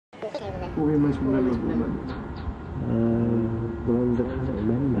What were your most memorable moments? The ones I can't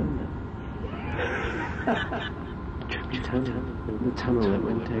remember. Trippy Tunnel, the tunnel that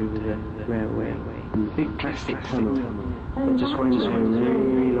went over the railway. The big plastic tunnel. It just went so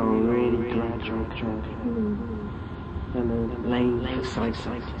really long, really gradual. And a lane for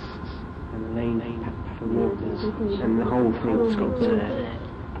cyclists, and a lane for walkers, and the whole thing's got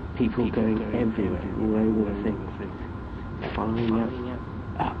people going everywhere, all over the thing, following up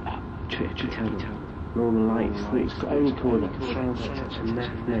Trippy Tunnel, and all the lights. It's only called it because it sounds like such a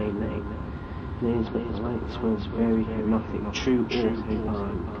naff name. It is, but the lights was very hypnotic, true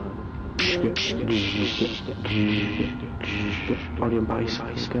autobahn. On your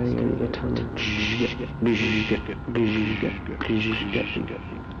bicycles going over the tunnel.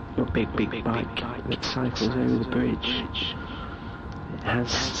 Your big bike that cycles over the bridge. It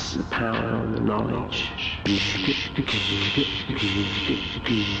has the power and the knowledge.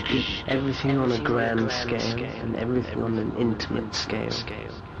 Everything on a grand scale and everything on an intimate scale.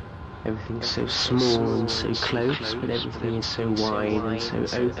 Everything's so small and so close, but everything is so wide and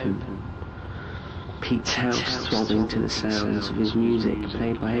so open. Pete's house throbbing to the sounds of his music,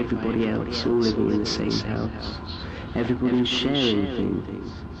 played by everybody else, all living in the same house. Everybody's sharing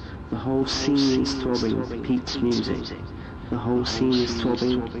things. The whole scene is throbbing to Pete's music. The whole scene is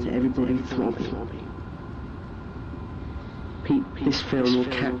throbbing to everybody throbbing. Pete, this film will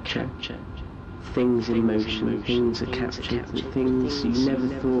capture things in motion, things are captured, and things you never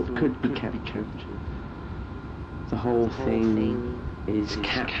thought could be captured. The whole thing is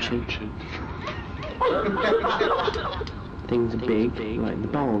captured. Things are big, like the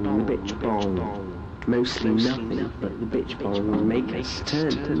bong, the bitch bong. Mostly nothing, but the bitch bong will make us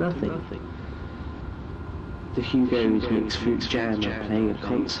turn to nothing. The Hugos mix fruit jam are playing a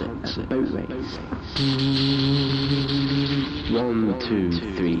concert at the boat race. 1, 2,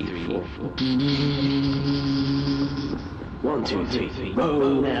 3, 4. 1, 2, 3, 4.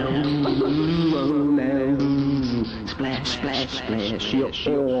 Roll now, roll now. Splash, splash, splash, your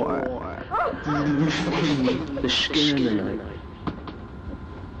oar. The schooner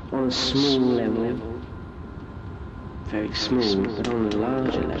on a small level. Very small, but on a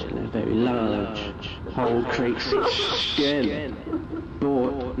larger level, very large. Whole crates of schooner,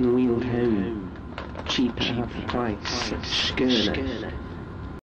 bought and wheeled home, cheap at half the price. Schooner.